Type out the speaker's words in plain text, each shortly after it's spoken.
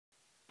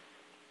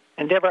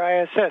Endeavor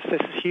ISS, this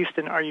is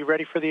Houston. Are you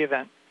ready for the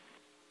event?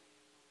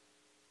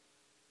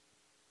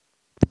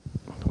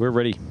 We're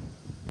ready.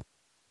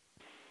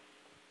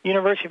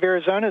 University of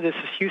Arizona, this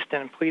is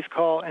Houston. Please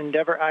call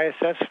Endeavor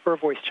ISS for a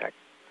voice check.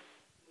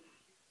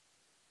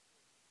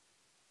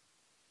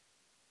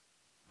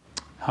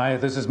 Hi,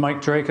 this is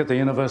Mike Drake at the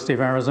University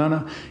of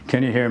Arizona.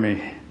 Can you hear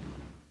me?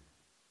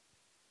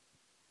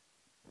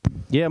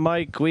 Yeah,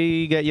 Mike,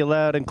 we get you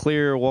loud and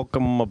clear.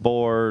 Welcome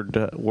aboard.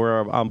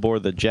 We're on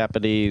board the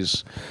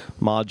Japanese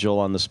module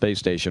on the space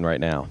station right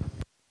now.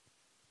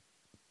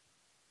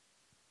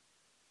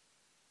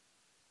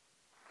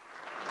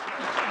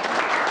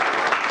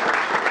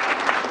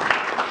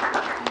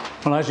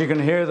 Well, as you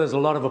can hear, there's a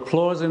lot of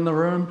applause in the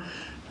room.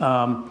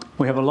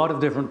 We have a lot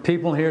of different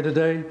people here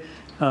today.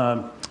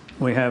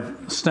 We have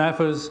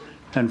staffers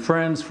and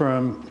friends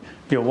from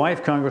your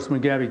wife,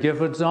 Congresswoman Gabby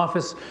Giffords'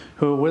 office,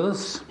 who are with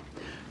us.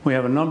 We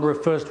have a number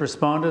of first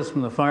responders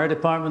from the fire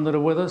department that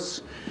are with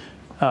us.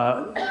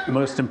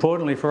 Most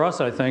importantly for us,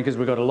 I think, is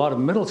we've got a lot of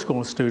middle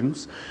school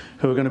students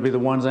who are going to be the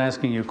ones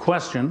asking you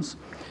questions.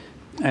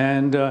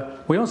 And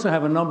we also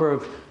have a number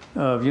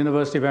of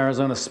University of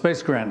Arizona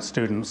space grant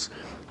students,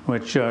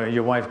 which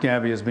your wife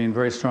Gabby has been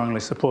very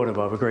strongly supportive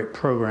of, a great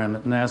program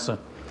at NASA.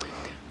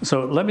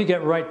 So let me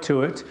get right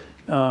to it.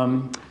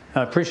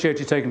 I appreciate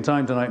you taking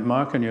time tonight,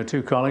 Mark, and your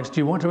two colleagues. Do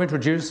you want to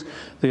introduce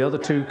the other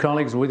two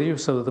colleagues with you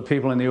so that the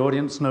people in the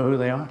audience know who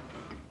they are?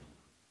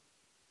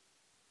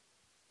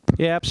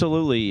 Yeah,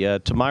 absolutely.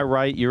 To my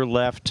right, your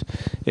left,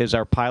 is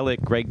our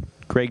pilot,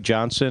 Greg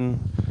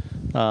Johnson,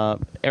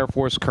 Air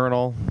Force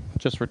Colonel,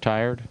 just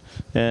retired.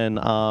 And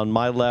on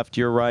my left,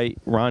 your right,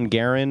 Ron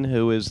Guerin,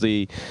 who is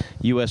the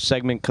U.S.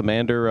 Segment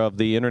Commander of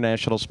the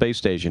International Space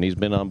Station. He's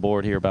been on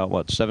board here about,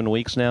 what, 7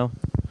 weeks now?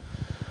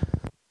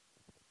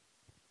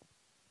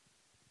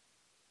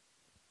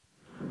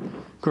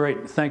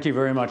 Great, thank you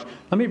very much.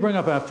 Let me bring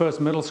up our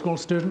first middle school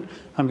student.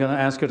 I'm going to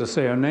ask her to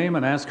say her name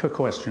and ask her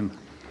question.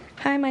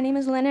 Hi, my name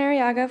is Lena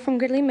Arriaga from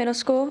Gridley Middle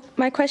School.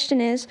 My question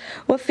is,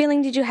 what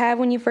feeling did you have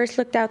when you first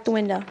looked out the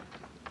window?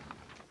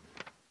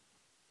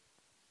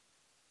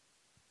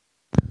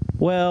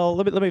 Well,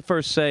 let me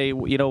first say,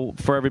 you know,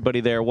 for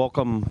everybody there,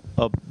 welcome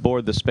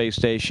aboard the space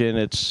station.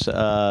 It's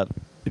a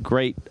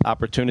great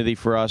opportunity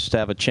for us to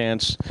have a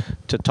chance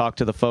to talk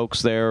to the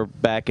folks there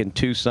back in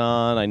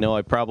Tucson. I know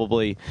I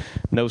probably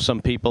know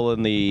some people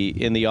in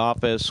the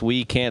office.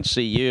 We can't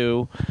see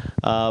you,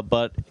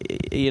 but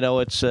you know,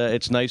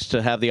 it's nice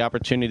to have the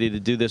opportunity to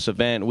do this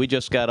event. We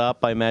just got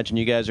up. I imagine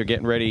you guys are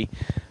getting ready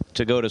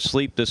to go to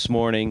sleep this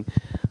morning.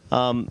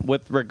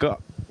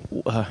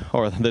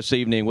 Or this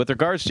evening. With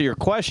regards to your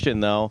question,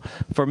 though,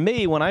 for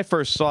me, when I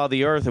first saw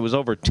the Earth, it was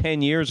over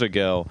 10 years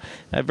ago.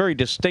 I very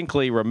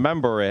distinctly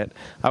remember it.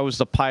 I was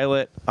the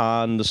pilot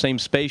on the same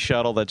space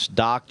shuttle that's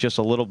docked just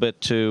a little bit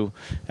to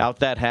out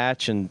that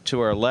hatch and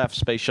to our left,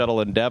 Space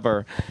Shuttle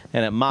Endeavour.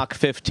 And at Mach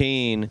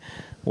 15,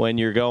 when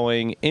you're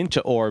going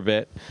into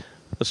orbit,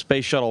 the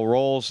space shuttle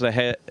rolls to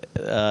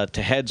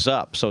heads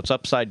up, so it's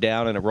upside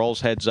down and it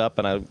rolls heads up.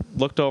 And I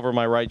looked over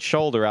my right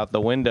shoulder out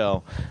the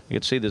window. You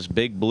could see this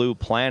big blue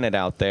planet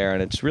out there,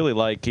 and it's really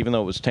like, even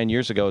though it was 10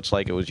 years ago, it's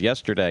like it was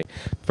yesterday.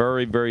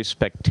 Very, very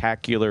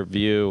spectacular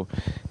view.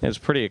 And it's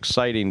pretty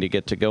exciting to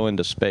get to go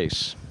into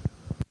space.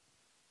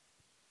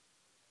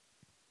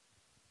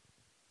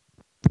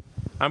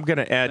 I'm going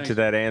to add to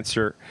that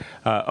answer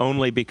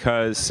only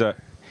because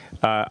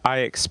I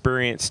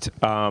experienced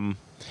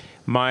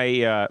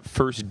my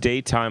first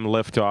daytime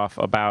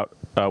liftoff about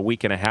a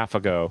week and a half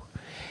ago,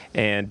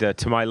 and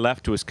to my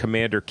left was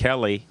Commander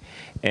Kelly,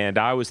 and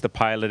I was the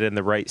pilot in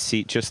the right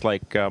seat, just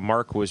like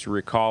Mark was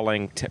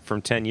recalling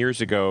from 10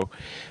 years ago.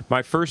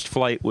 My first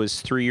flight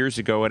was 3 years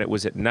ago, and it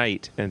was at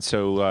night, and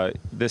so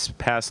this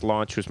past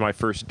launch was my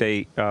first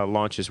day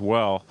launch as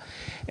well.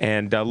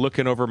 And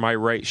looking over my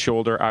right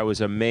shoulder, I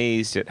was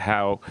amazed at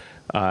how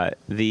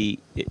the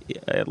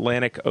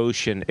Atlantic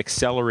Ocean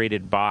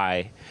accelerated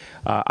by.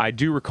 I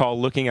do recall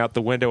looking out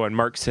the window and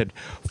Mark said,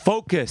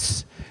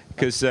 "Focus,"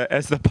 because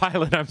as the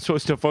pilot, I'm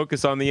supposed to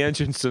focus on the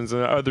engines and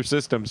other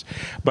systems.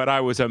 But I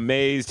was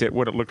amazed at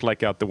what it looked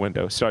like out the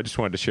window. So I just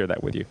wanted to share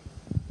that with you.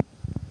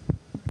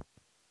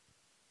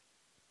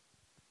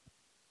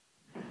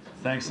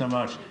 Thanks so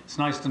much. It's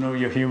nice to know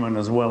you're human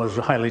as well as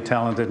highly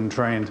talented and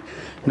trained.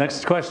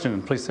 Next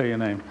question, please say your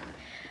name.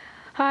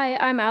 Hi,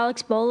 I'm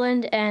Alex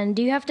Boland, and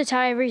do you have to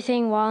tie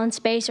everything while in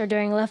space or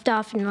during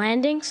liftoff and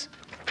landings?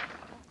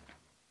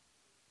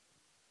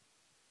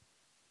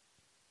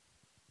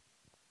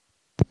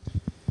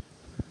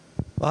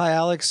 Well, hi,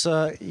 Alex.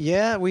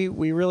 Yeah, we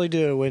really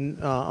do.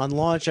 When on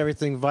launch,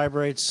 everything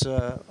vibrates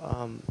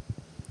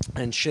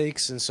and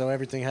shakes, and so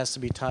everything has to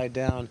be tied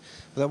down.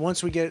 But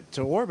once we get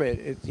to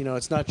orbit,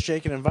 it's not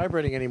shaking and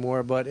vibrating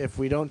anymore. But if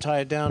we don't tie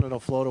it down, it'll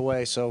float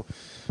away. So,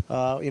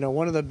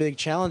 one of the big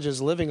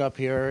challenges living up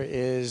here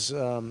is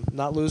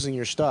not losing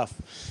your stuff.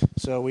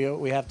 So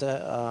we have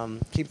to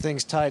keep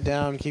things tied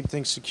down, keep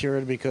things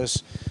secured,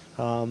 because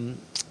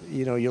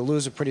you'll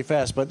lose it pretty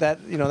fast. But that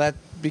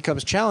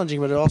becomes challenging,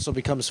 but it also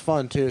becomes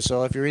fun too.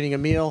 So if you're eating a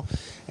meal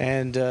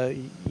and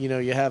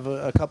you have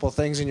a couple of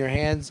things in your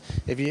hands,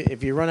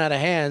 if you run out of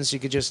hands, you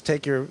could just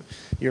take your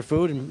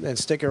food and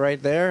stick it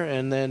right there,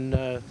 and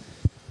then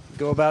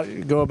go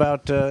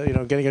about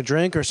getting a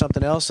drink or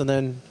something else, and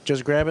then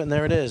just grab it, and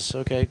there it is.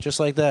 Okay, just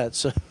like that.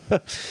 So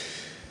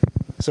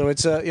so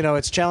it's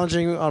it's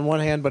challenging on one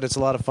hand, but it's a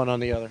lot of fun on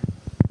the other.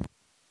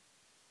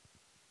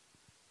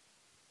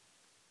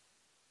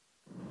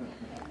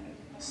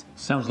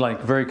 Sounds like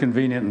very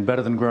convenient and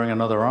better than growing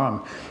another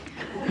arm.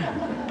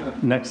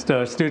 Next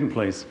student,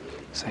 please.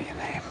 Say your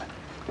name.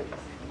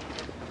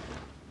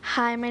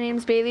 Hi, my name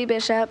is Bailey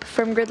Bishop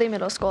from Gridley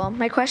Middle School.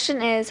 My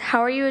question is, how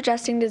are you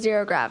adjusting to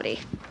zero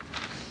gravity?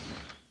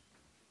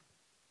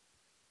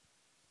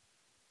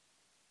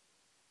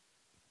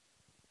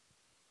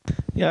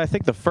 Yeah, I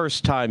think the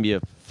first time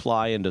you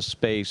fly into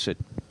space, it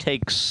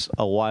takes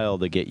a while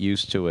to get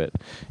used to it.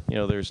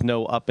 There's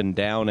no up and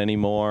down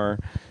anymore,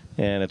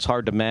 and it's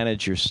hard to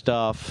manage your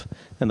stuff,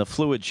 and the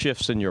fluid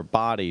shifts in your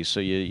body, so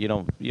you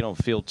don't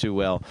feel too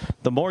well.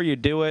 The more you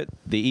do it,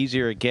 the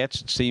easier it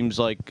gets. It seems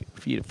like,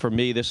 for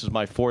me, this is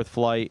my fourth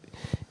flight,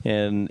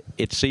 and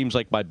it seems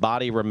like my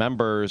body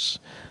remembers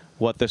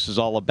what this is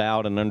all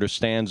about and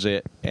understands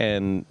it,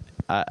 and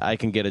I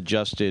can get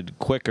adjusted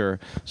quicker.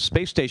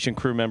 Space station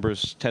crew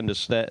members tend to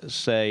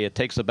say it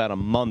takes about a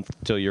month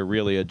till you're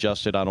really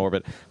adjusted on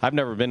orbit. I've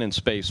never been in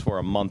space for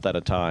a month at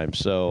a time,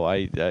 so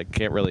I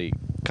can't really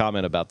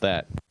comment about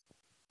that.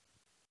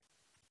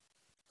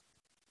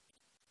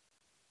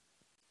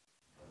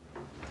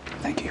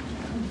 Thank you.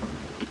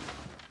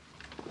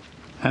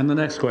 And the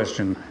next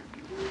question.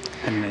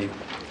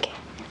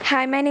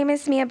 Hi, my name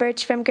is Mia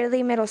Birch from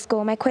Gridley Middle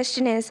School. My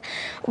question is,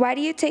 why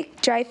do you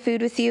take dry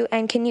food with you,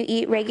 and can you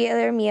eat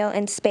regular meal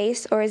in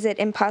space, or is it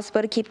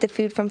impossible to keep the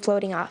food from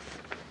floating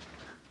off?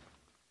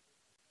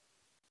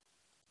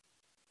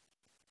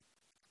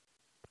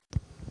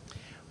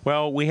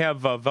 Well, we have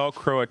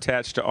Velcro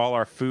attached to all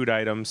our food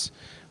items.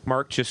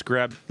 Mark just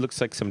grabbed, looks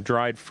like some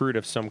dried fruit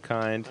of some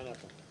kind.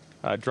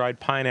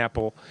 Dried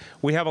pineapple.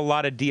 We have a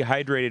lot of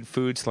dehydrated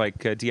foods like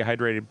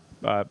dehydrated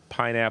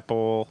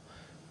pineapple,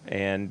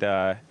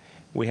 and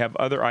we have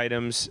other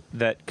items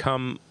that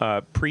come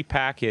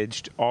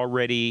pre-packaged, all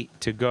ready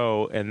to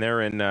go, and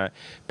they're in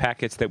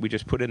packets that we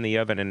just put in the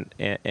oven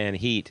and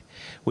heat.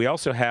 We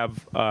also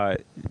have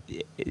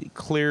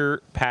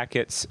clear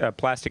packets,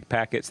 plastic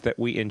packets that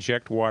we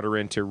inject water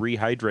in to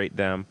rehydrate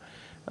them.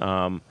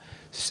 And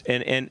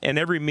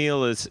every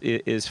meal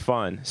is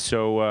fun.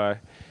 So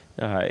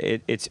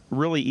it's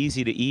really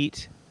easy to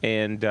eat,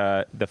 and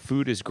the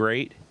food is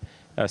great.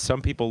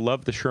 Some people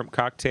love the shrimp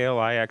cocktail.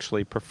 I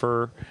actually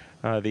prefer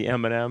the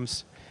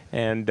M&Ms,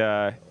 and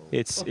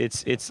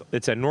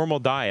it's a normal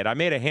diet. I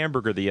made a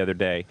hamburger the other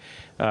day.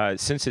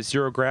 Since it's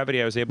zero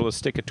gravity, I was able to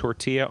stick a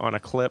tortilla on a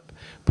clip,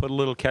 put a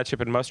little ketchup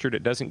and mustard.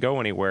 It doesn't go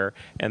anywhere,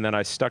 and then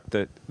I stuck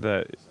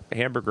the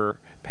hamburger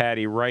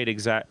patty right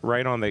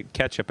on the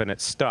ketchup, and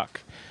it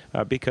stuck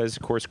because,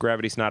 of course,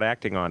 gravity's not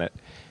acting on it.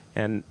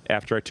 And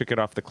after I took it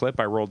off the clip,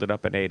 I rolled it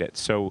up and ate it.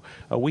 So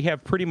we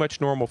have pretty much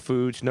normal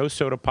foods, no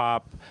soda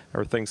pop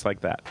or things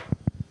like that.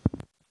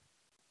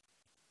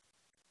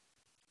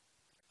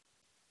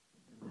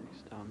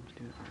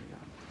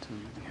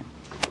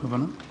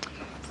 Moving on.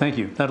 Thank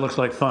you. That looks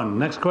like fun.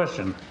 Next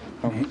question.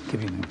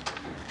 Give you a name.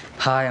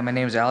 Hi, my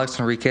name is Alex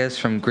Enriquez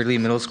from Gridley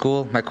Middle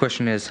School. My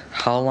question is,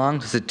 how long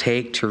does it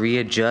take to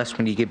readjust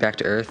when you get back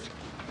to Earth?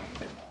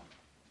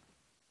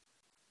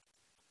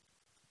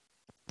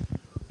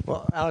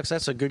 Well, Alex,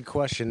 that's a good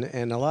question,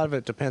 and a lot of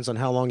it depends on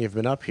how long you've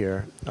been up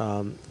here.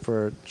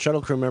 For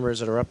shuttle crew members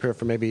that are up here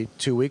for maybe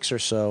 2 weeks or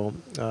so,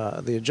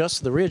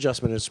 the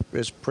readjustment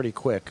is pretty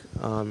quick,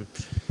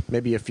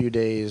 maybe a few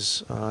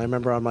days. I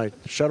remember on my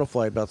shuttle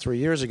flight about 3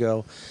 years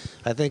ago,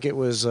 I think it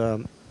was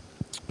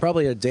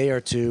probably a day or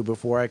two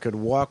before I could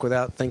walk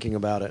without thinking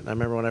about it. I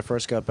remember when I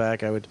first got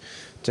back, I would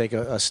take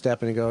a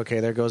step and go, okay,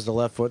 there goes the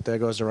left foot, there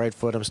goes the right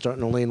foot. I'm starting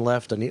to lean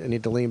left. I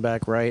need to lean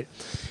back right.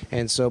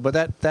 And so, but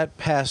that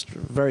passed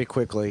very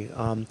quickly.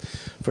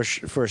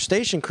 For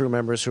station crew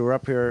members who are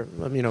up here,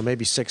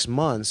 maybe 6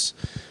 months,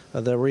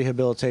 the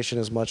rehabilitation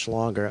is much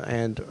longer.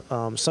 And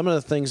some of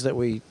the things that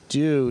we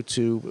do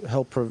to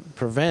help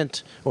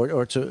prevent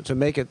or to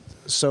make it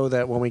so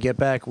that when we get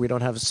back we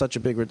don't have such a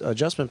big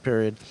adjustment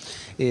period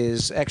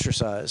is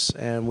exercise.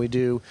 And we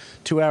do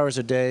 2 hours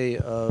a day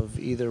of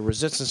either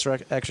resistance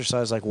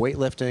exercise like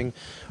weightlifting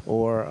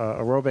or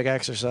aerobic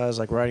exercise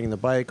like riding the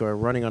bike or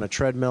running on a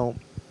treadmill.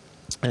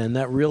 And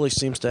that really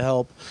seems to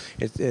help.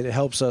 It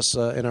helps us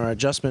in our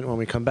adjustment when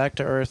we come back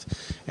to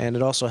Earth, and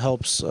it also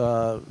helps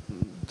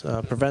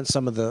prevent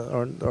some of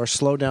the or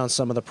slow down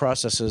some of the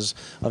processes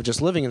of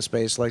just living in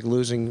space, like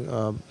losing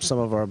some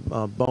of our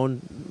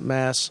bone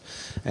mass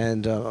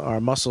and our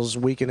muscles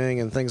weakening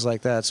and things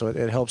like that. So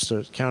it helps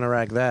to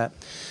counteract that.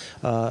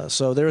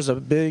 So there's a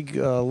big,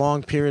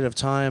 long period of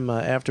time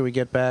after we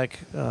get back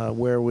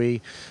where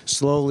we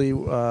slowly,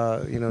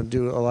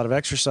 do a lot of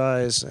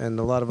exercise and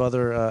a lot of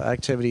other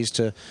activities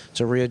to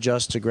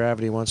readjust to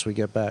gravity once we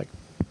get back.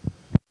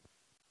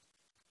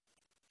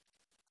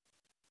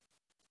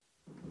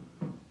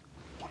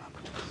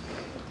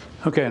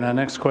 Okay, and our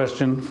next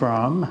question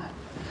from...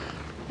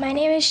 My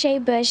name is Shay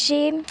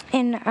Bushy,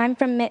 and I'm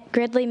from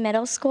Gridley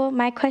Middle School.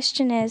 My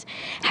question is,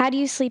 how do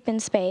you sleep in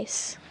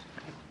space?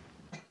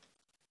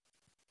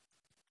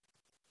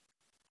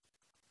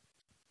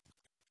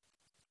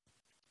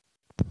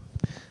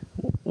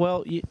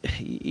 Well,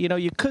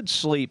 you could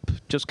sleep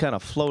just kind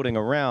of floating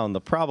around. The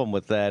problem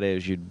with that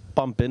is you'd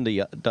bump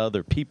into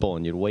other people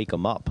and you'd wake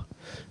them up.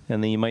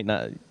 And then you might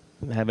not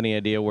have any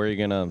idea where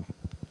you're going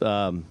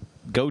to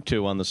go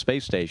to on the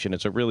space station.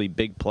 It's a really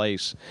big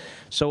place.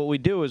 So what we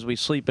do is we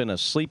sleep in a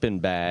sleeping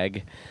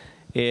bag.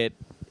 It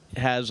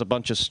has a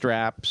bunch of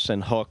straps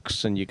and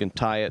hooks, and you can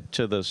tie it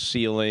to the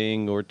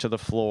ceiling or to the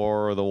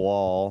floor or the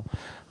wall.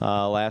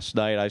 Last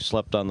night I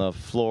slept on the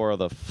floor of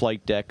the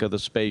flight deck of the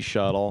space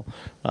shuttle.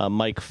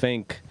 Mike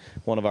Fink,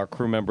 one of our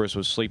crew members,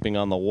 was sleeping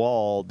on the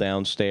wall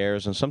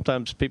downstairs, and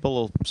sometimes people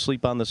will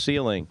sleep on the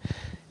ceiling.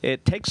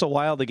 It takes a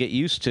while to get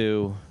used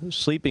to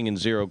sleeping in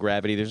zero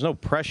gravity. There's no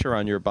pressure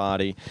on your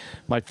body.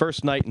 My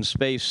first night in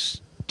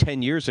space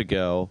 10 years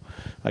ago,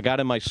 I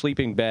got in my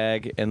sleeping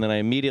bag, and then I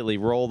immediately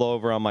rolled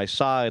over on my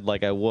side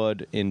like I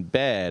would in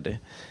bed,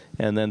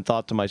 and then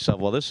thought to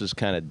myself, well, this is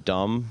kind of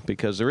dumb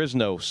because there is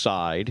no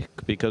side,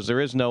 because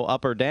there is no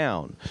up or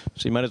down.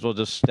 So you might as well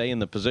just stay in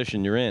the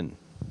position you're in.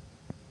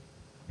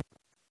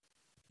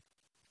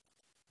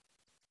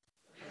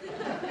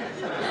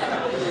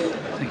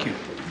 Thank you.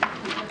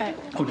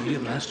 Oh, did you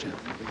have last year?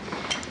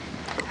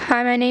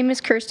 Hi, my name is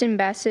Kirsten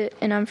Bassett,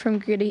 and I'm from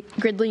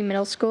Gridley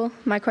Middle School.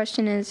 My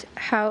question is,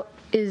 how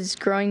is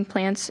growing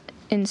plants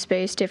in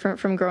space different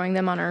from growing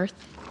them on Earth?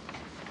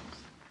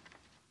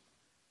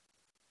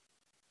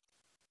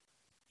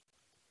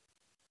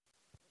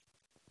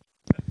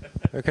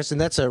 Kristen,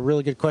 that's a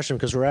really good question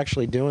because we're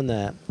actually doing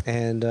that.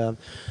 And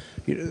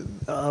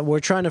we're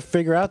trying to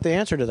figure out the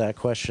answer to that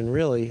question,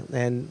 really,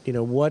 and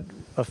what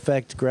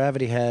effect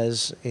gravity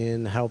has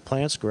in how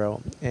plants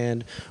grow.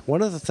 And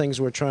one of the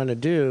things we're trying to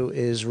do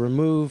is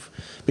remove,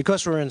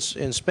 because we're in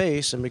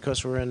space and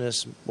because we're in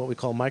this what we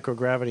call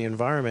microgravity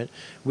environment,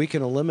 we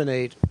can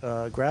eliminate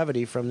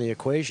gravity from the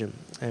equation,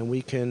 and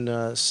we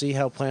can see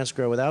how plants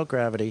grow without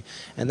gravity,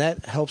 and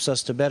that helps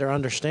us to better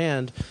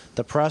understand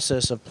the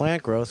process of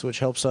plant growth, which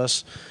helps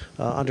us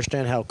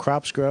understand how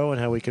crops grow and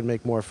how we can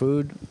make more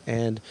food.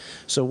 And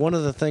so one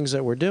of the things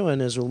that we're doing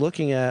is we're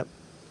looking at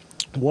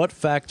what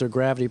factor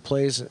gravity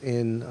plays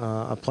in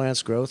a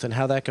plant's growth and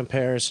how that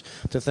compares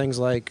to things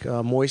like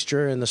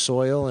moisture in the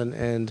soil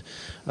and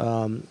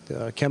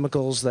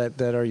chemicals that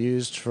are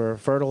used for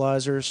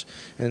fertilizers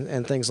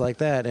and things like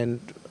that. And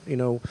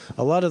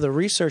a lot of the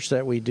research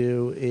that we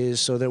do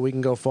is so that we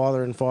can go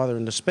farther and farther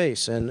into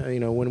space. And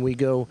when we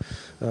go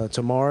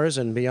to Mars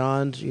and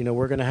beyond,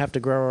 we're going to have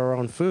to grow our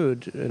own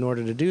food in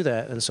order to do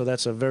that. And so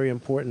that's a very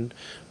important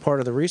part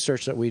of the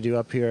research that we do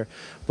up here.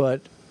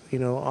 But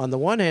on the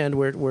one hand,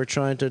 we're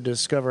trying to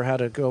discover how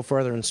to go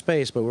further in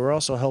space, but we're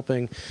also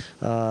helping,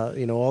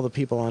 all the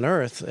people on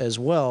Earth as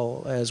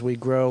well as we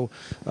grow,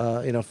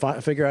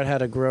 figure out how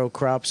to grow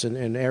crops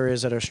in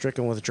areas that are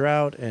stricken with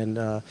drought and,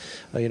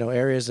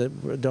 areas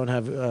that don't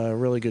have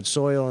really good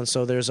soil. And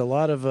so there's a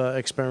lot of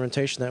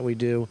experimentation that we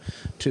do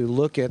to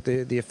look at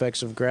the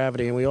effects of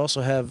gravity. And we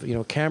also have,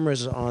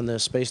 cameras on the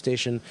space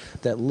station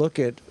that look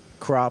at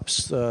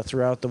crops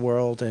throughout the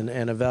world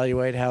and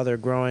evaluate how they're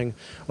growing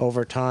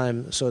over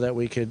time so that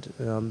we could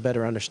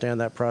better understand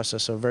that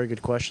process. So very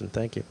good question.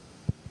 Thank you.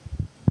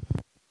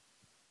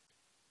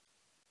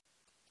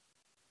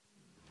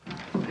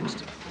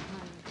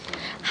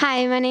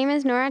 Hi, my name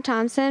is Nora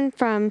Thompson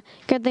from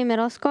Gridley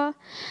Middle School,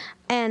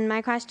 and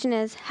my question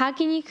is, how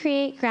can you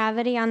create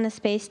gravity on the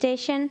space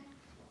station?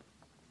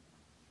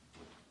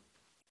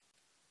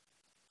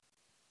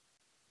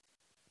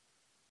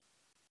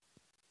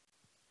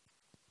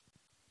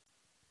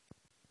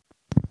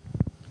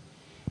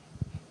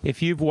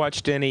 If you've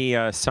watched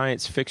any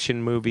science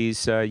fiction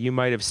movies, you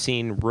might have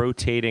seen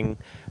rotating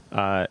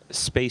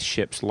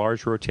spaceships,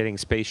 large rotating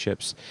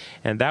spaceships,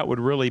 and that would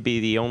really be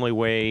the only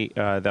way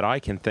that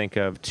I can think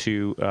of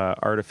to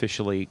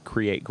artificially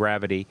create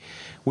gravity.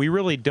 We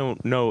really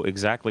don't know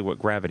exactly what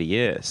gravity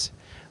is,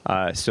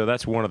 so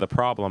that's one of the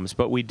problems,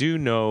 but we do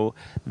know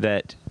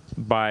that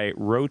by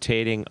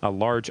rotating a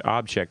large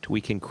object, we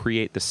can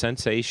create the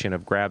sensation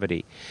of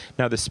gravity.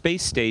 Now, the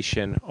space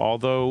station,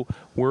 although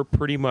we're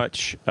pretty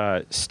much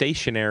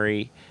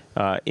stationary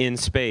in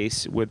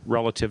space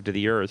relative to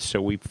the Earth,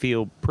 so we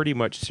feel pretty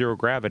much zero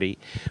gravity,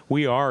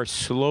 we are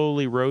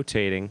slowly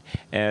rotating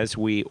as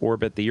we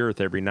orbit the Earth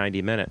every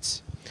 90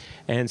 minutes.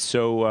 And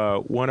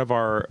so one of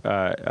our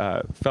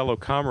fellow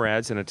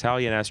comrades, an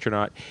Italian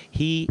astronaut,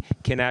 he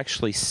can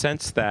actually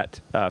sense that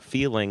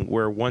feeling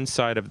where one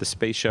side of the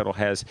space shuttle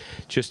has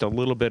just a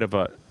little bit of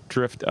a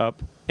drift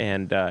up,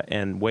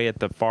 and way at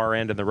the far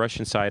end on the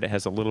Russian side, it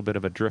has a little bit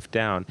of a drift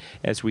down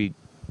as we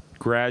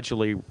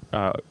gradually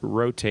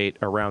rotate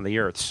around the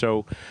Earth.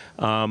 So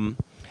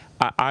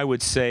I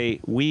would say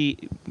we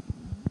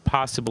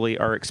possibly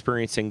are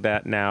experiencing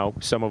that now.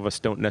 Some of us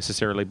don't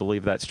necessarily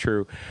believe that's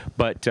true,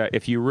 but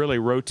if you really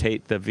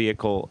rotate the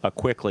vehicle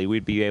quickly,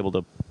 we'd be able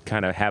to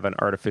kind of have an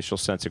artificial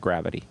sense of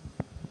gravity.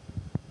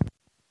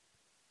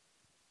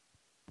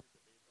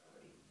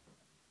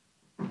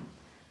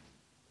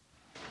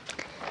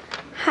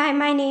 Hi,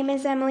 my name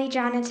is Emily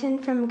Jonathan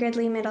from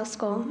Gridley Middle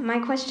School. My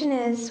question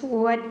is,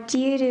 what do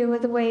you do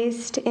with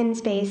waste in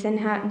space, and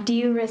how do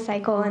you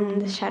recycle in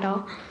the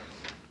shuttle?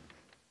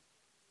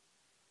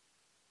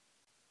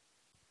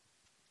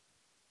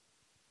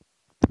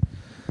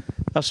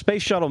 A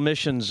space shuttle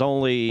mission's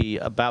only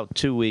about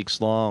 2 weeks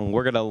long.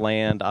 We're going to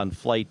land on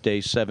flight day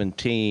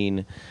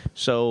 17,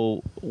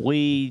 so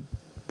we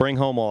bring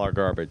home all our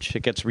garbage.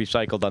 It gets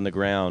recycled on the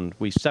ground.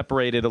 We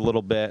separate it a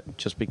little bit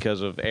just because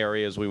of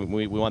areas.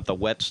 We want the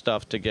wet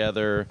stuff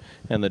together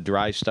and the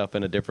dry stuff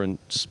in a different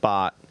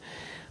spot.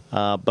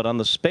 But on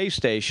the space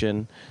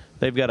station,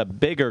 they've got a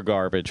bigger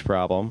garbage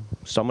problem,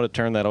 so I'm going to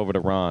turn that over to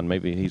Ron.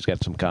 Maybe he's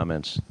got some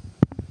comments.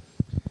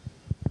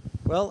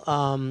 Well,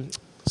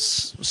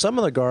 some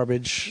of the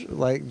garbage,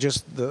 like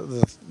just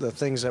the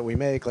things that we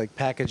make, like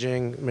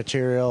packaging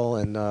material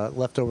and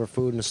leftover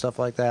food and stuff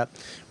like that,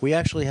 we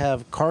actually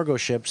have cargo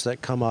ships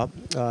that come up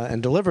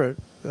and deliver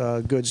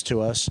goods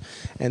to us,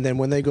 and then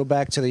when they go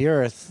back to the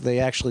Earth, they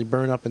actually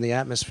burn up in the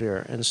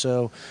atmosphere. And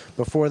so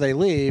before they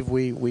leave,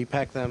 we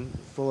pack them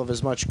full of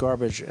as much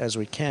garbage as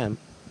we can.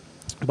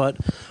 But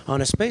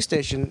on a space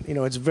station, you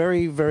know, it's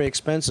very, very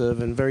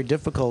expensive and very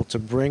difficult to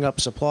bring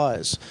up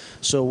supplies.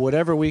 So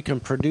whatever we can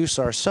produce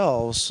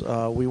ourselves,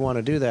 we want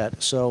to do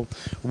that. So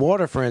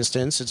water, for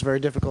instance, it's very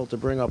difficult to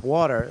bring up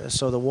water.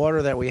 So the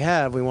water that we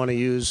have, we want to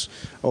use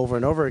over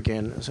and over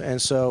again.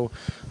 And so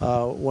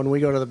when we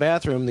go to the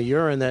bathroom, the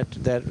urine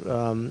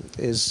that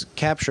is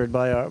captured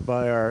by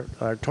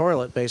our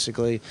toilet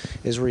basically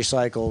is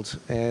recycled,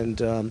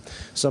 and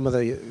some of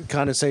the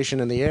condensation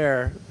in the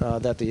air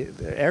that the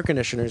air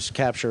conditioners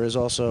capture is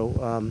also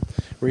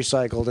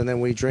recycled, and then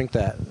we drink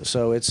that.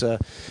 So it's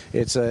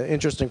an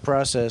interesting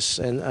process.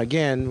 And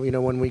again, you know,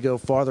 when we go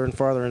farther and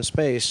farther in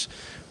space,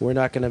 we're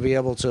not going to be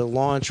able to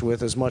launch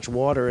with as much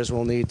water as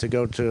we'll need to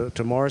go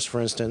to Mars, for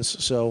instance.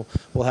 So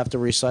we'll have to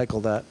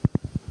recycle that.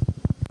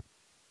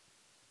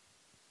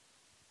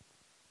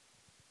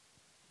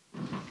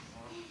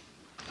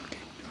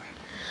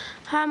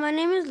 Hi, my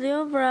name is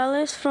Leo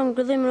Morales from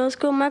Gridley Middle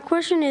School. My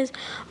question is,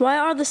 why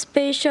are the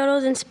space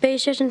shuttles and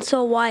space stations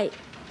so white?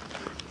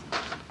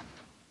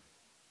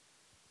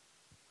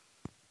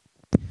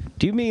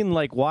 Do you mean,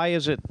 like, why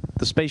is it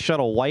the space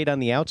shuttle white on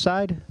the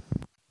outside?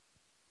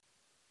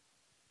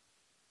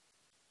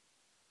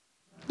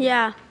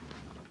 Yeah.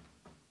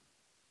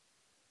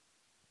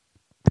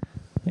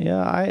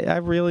 Yeah, I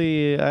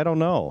really don't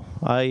know.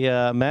 I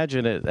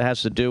imagine it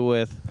has to do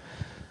with,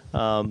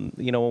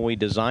 you know, when we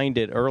designed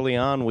it, early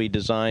on we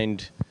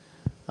designed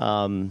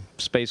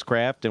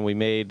spacecraft, and we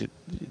made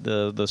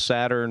the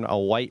Saturn a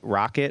white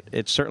rocket.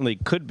 It certainly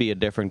could be a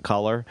different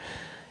color.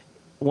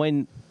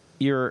 When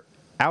you're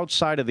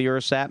outside of the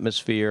Earth's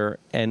atmosphere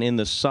and in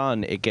the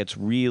sun, it gets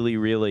really,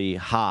 really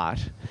hot,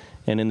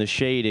 and in the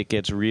shade it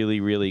gets really,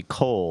 really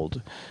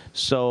cold.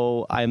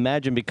 So I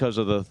imagine because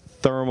of the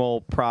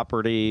thermal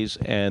properties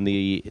and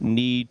the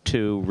need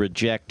to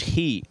reject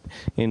heat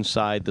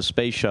inside the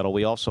space shuttle,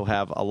 we also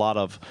have a lot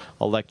of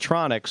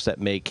electronics that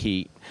make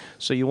heat.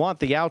 So you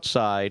want the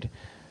outside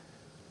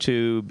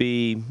to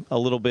be a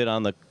little bit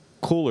on the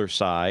cooler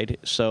side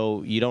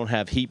so you don't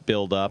have heat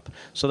buildup.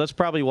 So that's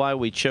probably why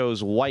we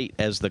chose white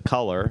as the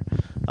color.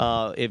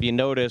 If you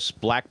notice,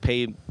 black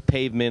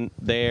pavement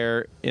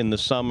there in the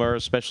summer,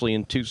 especially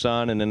in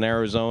Tucson and in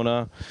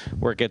Arizona,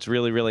 where it gets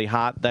really, really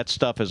hot, that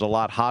stuff is a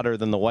lot hotter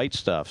than the white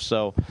stuff.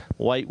 So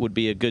white would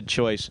be a good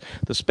choice.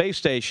 The space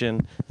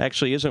station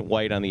actually isn't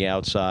white on the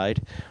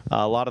outside.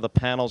 A lot of the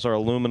panels are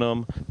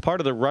aluminum.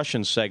 Part of the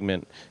Russian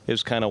segment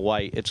is kind of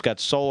white. It's got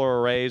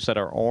solar arrays that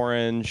are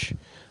orange.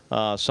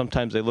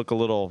 Sometimes they look a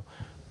little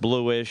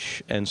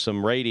bluish, and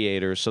some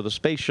radiators. So the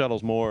space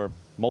shuttle's more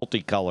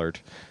multicolored.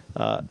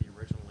 The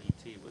original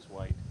ET was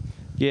white.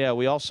 Yeah,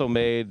 we also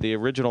made the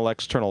original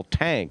external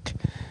tank.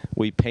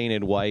 We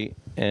painted white,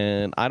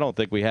 and I don't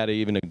think we had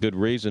even a good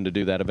reason to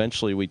do that.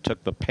 Eventually, we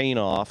took the paint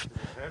off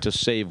to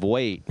save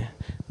weight. It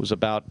was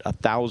about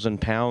 1,000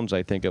 pounds,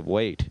 I think, of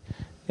weight,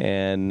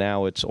 and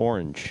now it's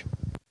orange.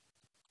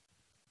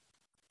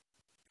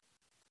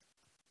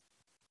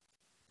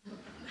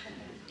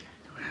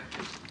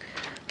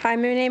 Hi,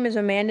 my name is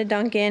Amanda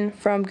Duncan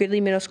from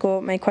Gridley Middle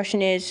School. My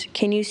question is,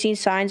 can you see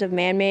signs of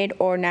man-made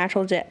or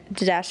natural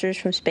disasters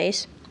from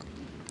space?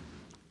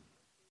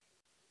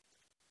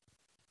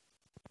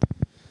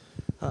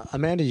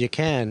 Amanda, you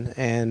can,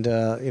 and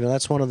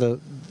that's one of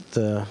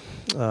the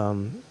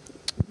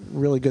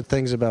really good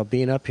things about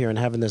being up here and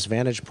having this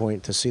vantage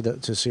point to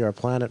see our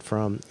planet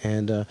from.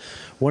 And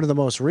one of the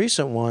most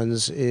recent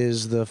ones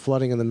is the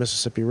flooding in the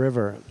Mississippi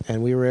River,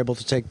 and we were able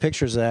to take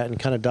pictures of that and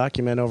kind of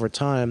document over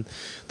time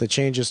the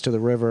changes to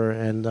the river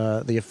and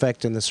the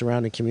effect in the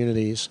surrounding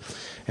communities.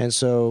 And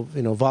so,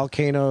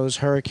 volcanoes,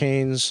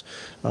 hurricanes,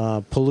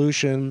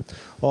 pollution,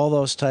 all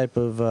those type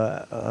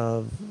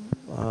of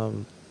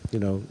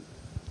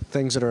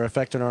things that are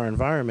affecting our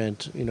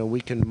environment, we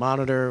can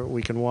monitor,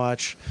 we can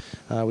watch,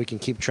 we can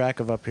keep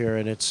track of up here,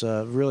 and it's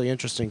really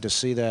interesting to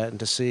see that and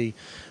to see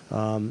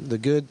the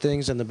good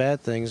things and the bad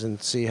things, and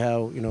see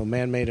how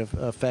man-made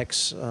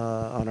effects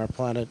on our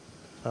planet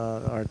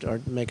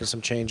are making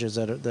some changes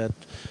that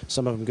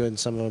some of them good and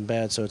some of them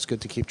bad. So it's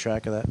good to keep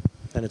track of that,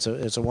 and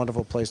it's a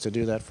wonderful place to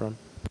do that from.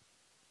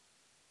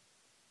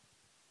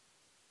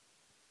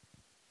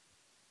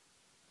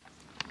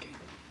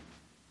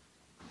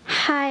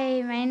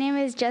 Hi, my name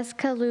is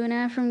Jessica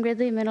Luna from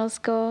Gridley Middle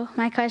School.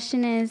 My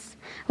question is,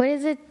 what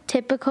is a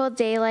typical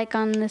day like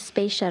on the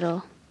space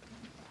shuttle?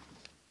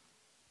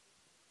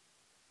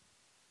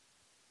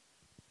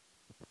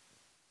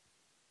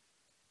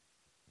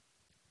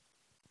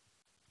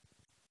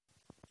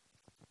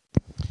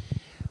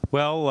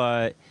 Well,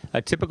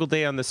 a typical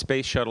day on the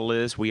space shuttle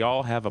is we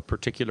all have a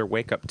particular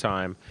wake-up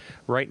time.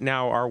 Right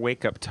now, our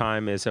wake-up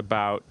time is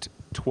about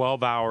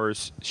 12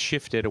 hours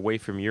shifted away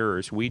from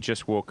yours. We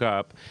just woke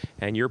up,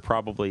 and you're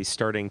probably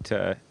starting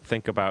to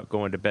think about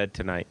going to bed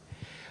tonight.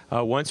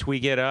 Once we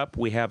get up,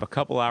 we have a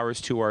couple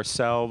hours to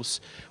ourselves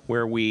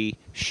where we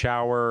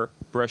shower,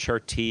 brush our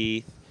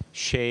teeth,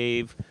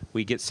 shave,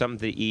 we get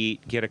something to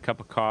eat, get a cup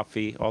of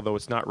coffee, although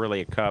it's not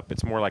really a cup,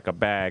 it's more like a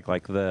bag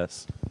like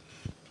this.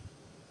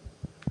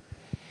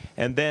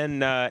 And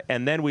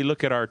then we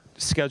look at our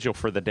schedule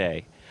for the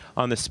day.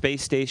 On the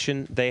space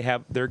station,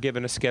 they're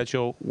given a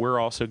schedule. We're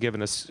also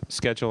given a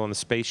schedule on the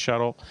space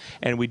shuttle,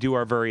 and we do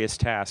our various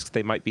tasks.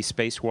 They might be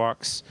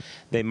spacewalks.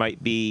 They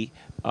might be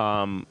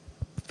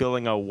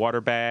filling a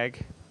water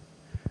bag.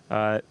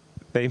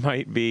 They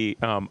might be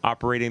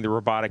operating the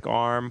robotic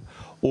arm,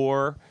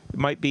 or it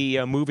might be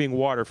moving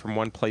water from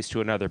one place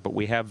to another. But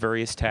we have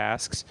various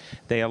tasks.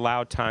 They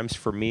allow times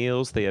for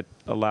meals. They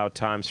allow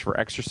times for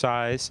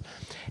exercise.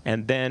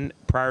 And then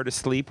prior to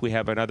sleep, we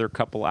have another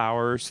couple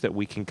hours that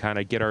we can kind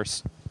of get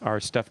our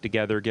stuff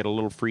together, get a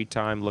little free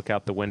time, look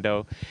out the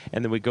window,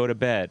 and then we go to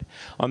bed.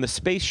 On the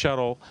space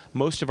shuttle,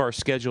 most of our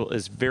schedule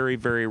is very,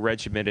 very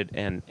regimented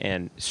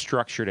and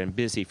structured and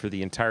busy for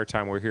the entire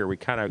time we're here. We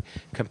kind of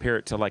compare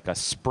it to like a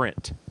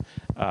sprint,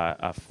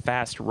 a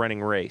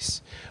fast-running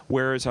race.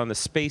 Whereas on the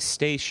space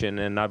station,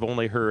 and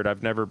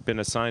I've never been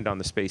assigned on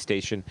the space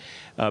station,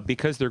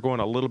 because they're going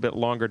a little bit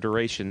longer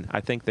duration, I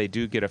think they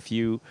do get a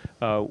few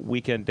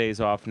weekend days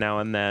off now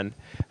and then.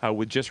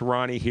 With just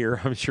Ronnie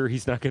here, I'm sure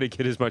he's not going to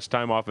get as much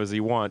time off as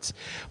he wants,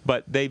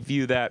 but they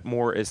view that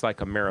more as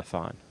like a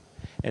marathon.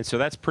 And so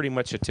that's pretty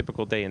much a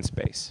typical day in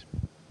space.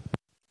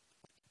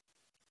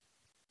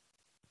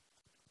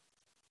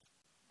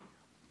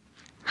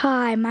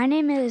 Hi, my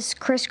name is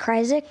Chris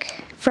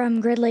Kryzik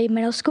from Gridley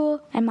Middle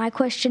School, and my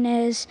question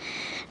is,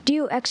 do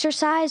you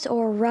exercise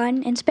or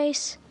run in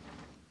space?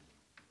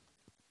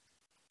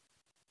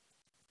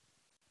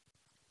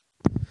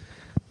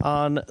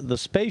 On the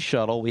space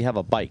shuttle, we have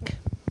a bike,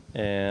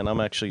 and I'm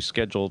actually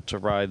scheduled to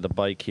ride the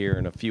bike here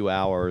in a few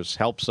hours.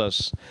 Helps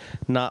us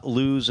not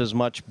lose as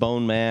much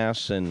bone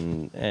mass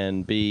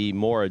and be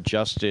more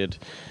adjusted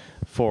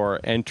for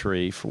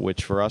entry,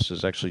 which for us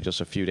is actually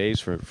just a few days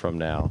from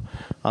now.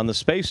 On the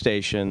space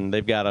station,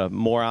 they've got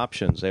more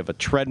options. They have a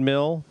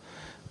treadmill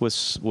with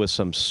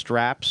some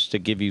straps to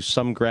give you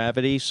some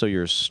gravity, so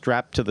you're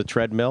strapped to the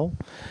treadmill.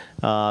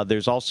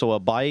 There's also a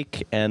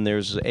bike, and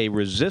there's a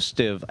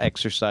resistive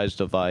exercise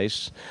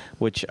device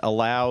which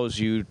allows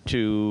you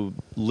to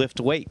lift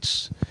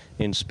weights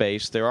in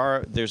space.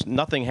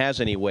 Nothing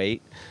has any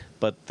weight,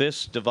 but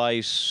this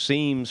device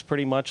seems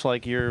pretty much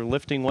like you're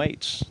lifting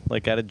weights,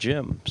 like at a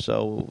gym.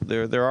 So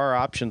there are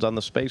options on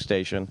the space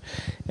station.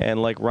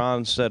 And like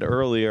Ron said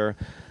earlier,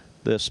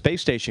 the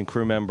space station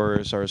crew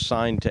members are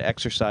assigned to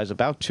exercise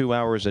about 2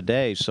 hours a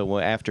day. So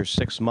after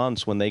 6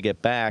 months, when they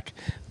get back,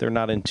 they're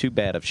not in too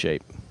bad of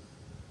shape.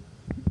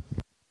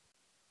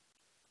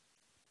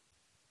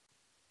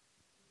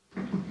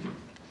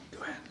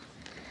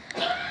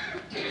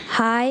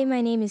 Hi, my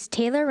name is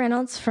Taylor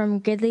Reynolds from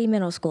Gridley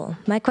Middle School.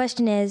 My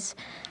question is,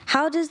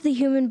 how does the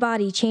human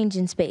body change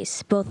in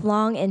space, both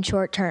long and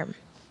short term?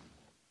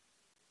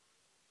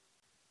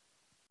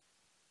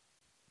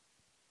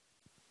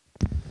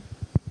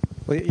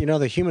 Well,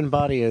 the human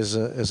body is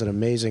an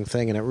amazing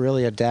thing, and it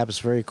really adapts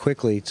very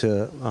quickly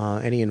to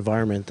any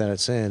environment that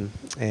it's in.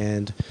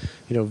 And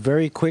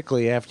very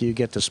quickly after you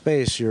get to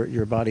space,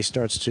 your body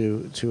starts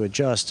to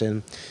adjust.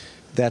 And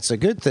that's a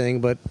good thing,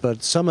 but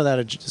some of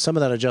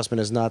that adjustment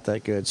is not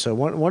that good. So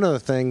one of the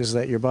things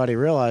that your body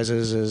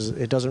realizes is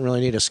it doesn't really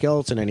need a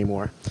skeleton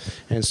anymore,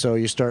 and so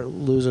you start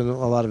losing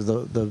a lot of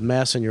the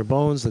mass in your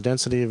bones, the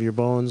density of your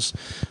bones.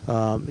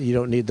 You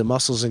don't need the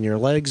muscles in your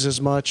legs as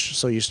much,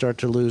 so you start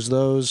to lose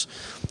those.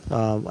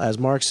 As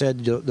Mark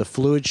said, the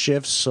fluid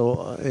shifts.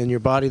 So in your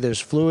body, there's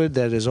fluid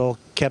that is all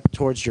kept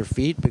towards your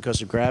feet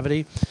because of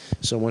gravity.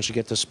 So once you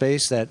get to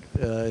space, that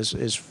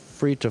is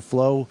free to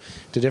flow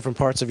to different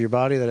parts of your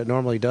body that it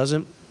normally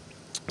doesn't.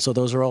 So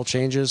those are all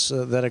changes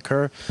that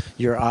occur.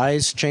 Your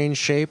eyes change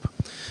shape.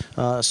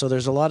 So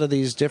there's a lot of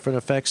these different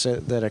effects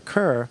that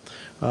occur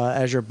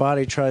as your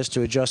body tries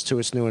to adjust to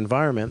its new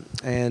environment.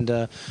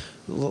 And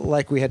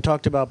like we had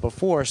talked about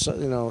before,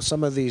 so,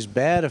 some of these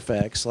bad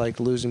effects, like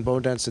losing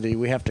bone density,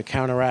 we have to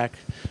counteract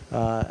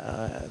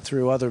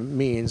through other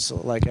means,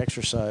 like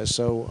exercise.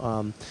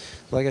 So,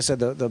 like I said,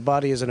 the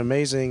body is an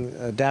amazing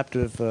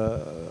adaptive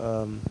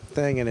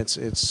thing, and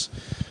it's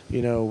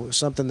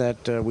something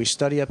that we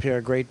study up here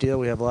a great deal.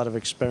 We have a lot of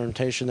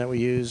experimentation that we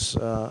use,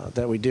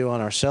 that we do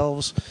on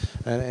ourselves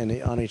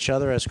and on each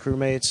other as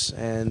crewmates,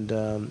 and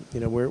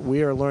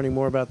we are learning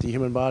more about the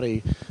human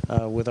body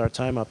with our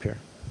time up here.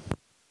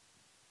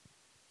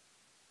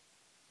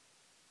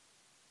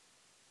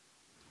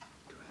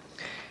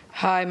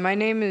 Hi, my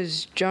name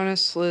is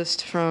Jonas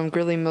List from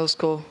Gridley Middle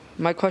School.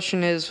 My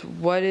question is,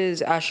 what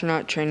is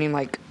astronaut training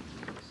like?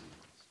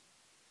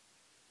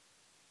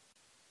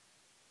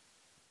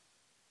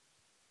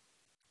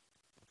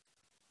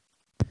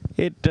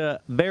 It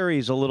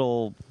varies a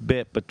little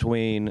bit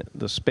between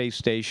the space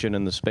station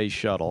and the space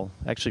shuttle,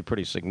 actually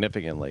pretty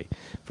significantly.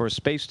 For a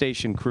space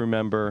station crew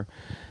member,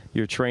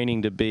 you're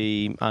training to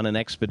be on an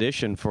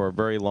expedition for a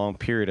very long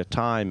period of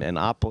time and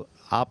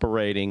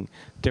operating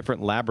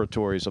different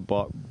laboratories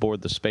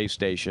aboard the space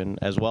station,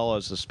 as well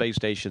as the space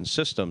station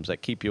systems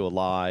that keep you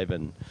alive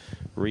and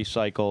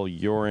recycle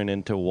urine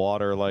into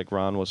water, like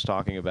Ron was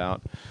talking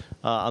about.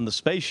 On the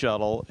space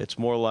shuttle, it's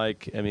more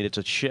like, it's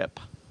a ship,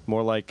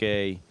 more like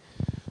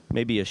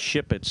maybe a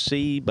ship at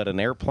sea, but an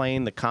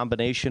airplane, the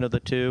combination of the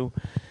two.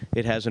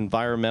 It has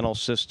environmental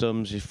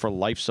systems for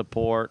life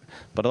support,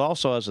 but it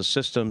also has the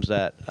systems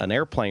that an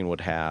airplane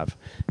would have,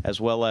 as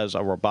well as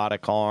a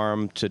robotic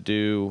arm to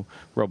do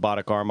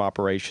robotic arm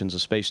operations. The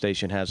space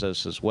station has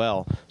this as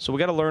well. So we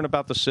got to learn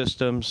about the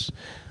systems,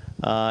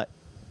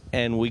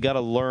 and we got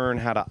to learn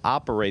how to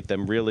operate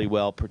them really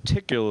well,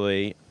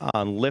 particularly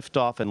on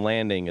liftoff and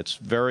landing. It's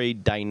a very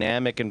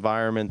dynamic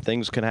environment.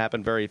 Things can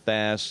happen very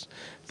fast.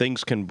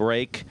 Things can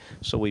break.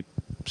 So we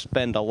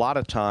spend a lot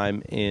of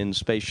time in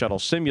space shuttle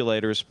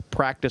simulators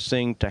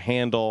practicing to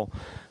handle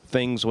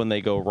things when they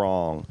go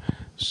wrong.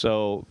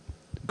 So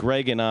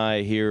Greg and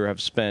I here have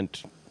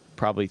spent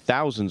probably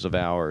thousands of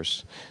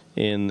hours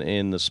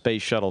in the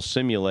space shuttle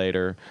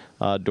simulator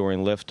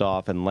during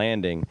liftoff and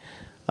landing.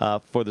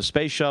 For the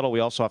space shuttle,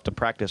 we also have to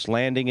practice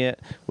landing it.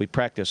 We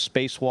practice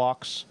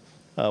spacewalks.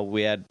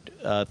 We had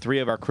 3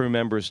 of our crew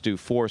members do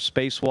 4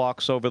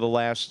 spacewalks over the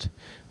last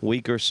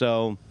week or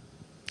so.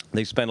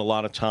 They spent a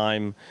lot of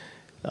time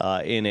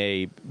in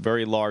a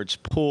very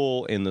large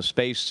pool in the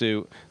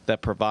spacesuit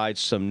that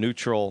provides some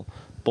neutral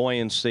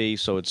buoyancy,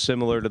 so it's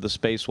similar to the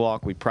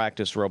spacewalk. We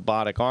practice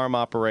robotic arm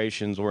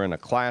operations. We're in a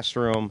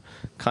classroom,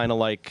 kind of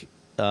like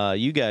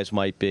you guys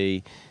might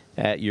be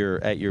at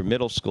your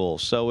middle school.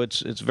 So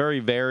it's very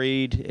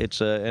varied.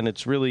 And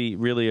it's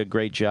really a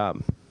great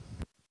job.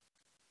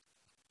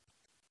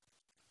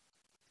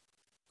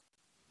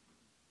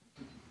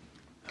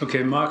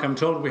 Okay, Mark, I'm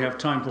told we have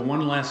time for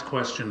one last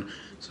question.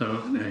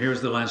 So here's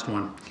the last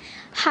one.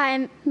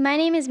 Hi, my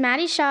name is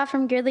Maddie Shaw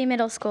from Gridley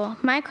Middle School.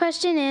 My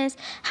question is,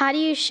 how do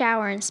you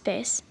shower in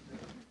space?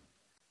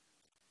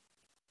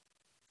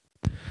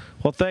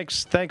 Well,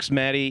 thanks,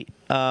 Maddie.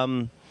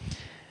 We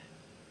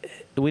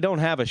don't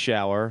have a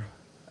shower.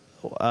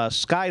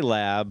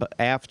 Skylab,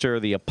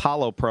 after the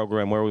Apollo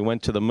program where we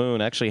went to the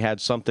moon, actually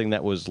had something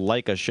that was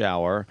like a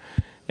shower,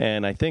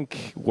 and I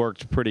think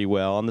worked pretty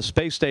well. On the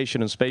space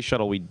station and space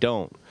shuttle, we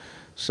don't.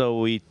 So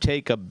we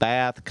take a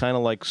bath kind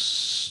of like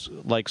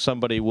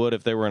somebody would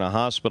if they were in a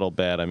hospital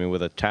bed.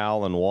 With a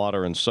towel and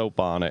water and soap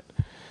on it.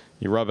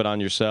 You rub it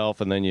on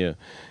yourself, and then you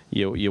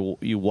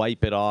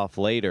wipe it off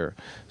later.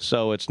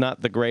 So it's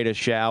not the greatest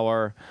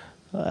shower,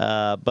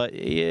 but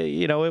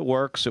it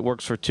works. It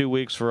works for 2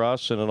 weeks for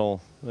us, and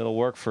it'll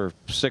work for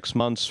 6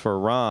 months for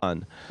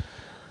Ron.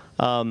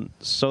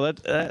 So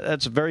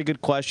that's a very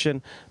good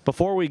question.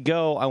 Before we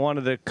go, I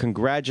wanted to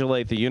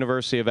congratulate the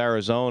University of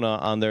Arizona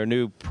on their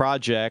new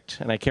project,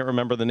 and I can't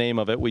remember the name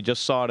of it. We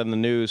just saw it in the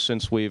news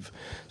since we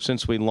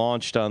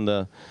launched on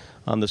the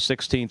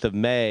 16th of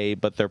May,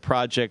 but their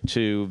project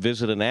to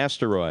visit an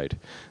asteroid.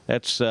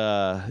 That's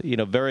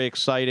very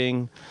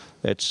exciting.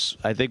 It's,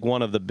 I think,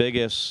 one of the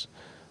biggest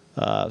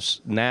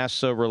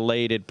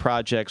NASA-related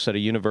projects that a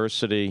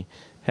university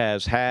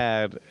has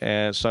had,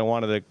 and so I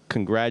wanted to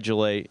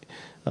congratulate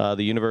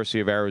the University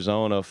of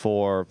Arizona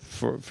for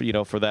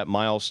that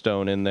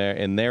milestone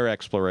in their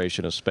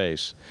exploration of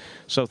space.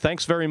 So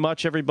thanks very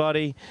much,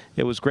 everybody.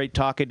 It was great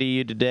talking to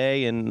you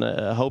today, and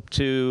hope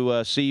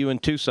to see you in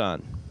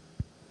Tucson.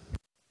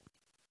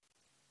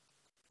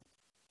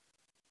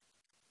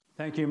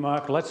 Thank you,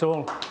 Mark. Let's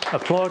all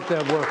applaud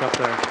their work up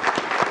there.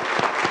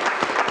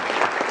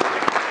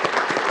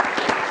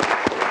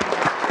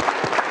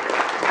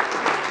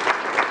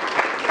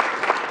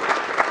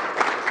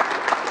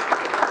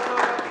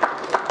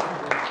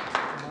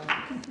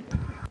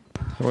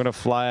 We're going to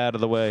fly out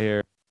of the way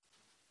here.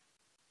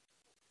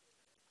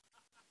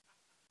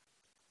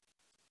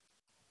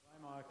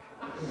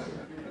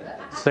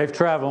 Safe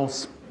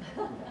travels.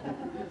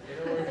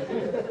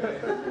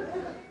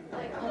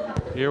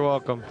 You're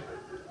welcome.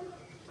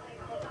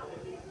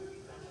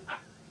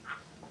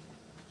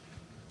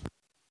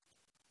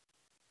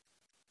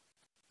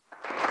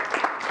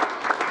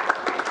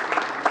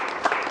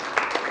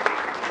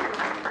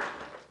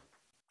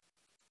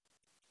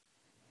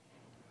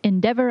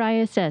 Endeavor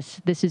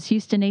ISS, this is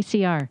Houston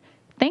ACR.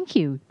 Thank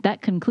you.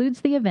 That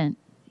concludes the event.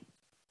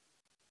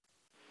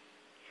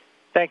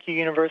 Thank you,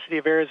 University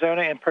of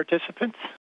Arizona and participants.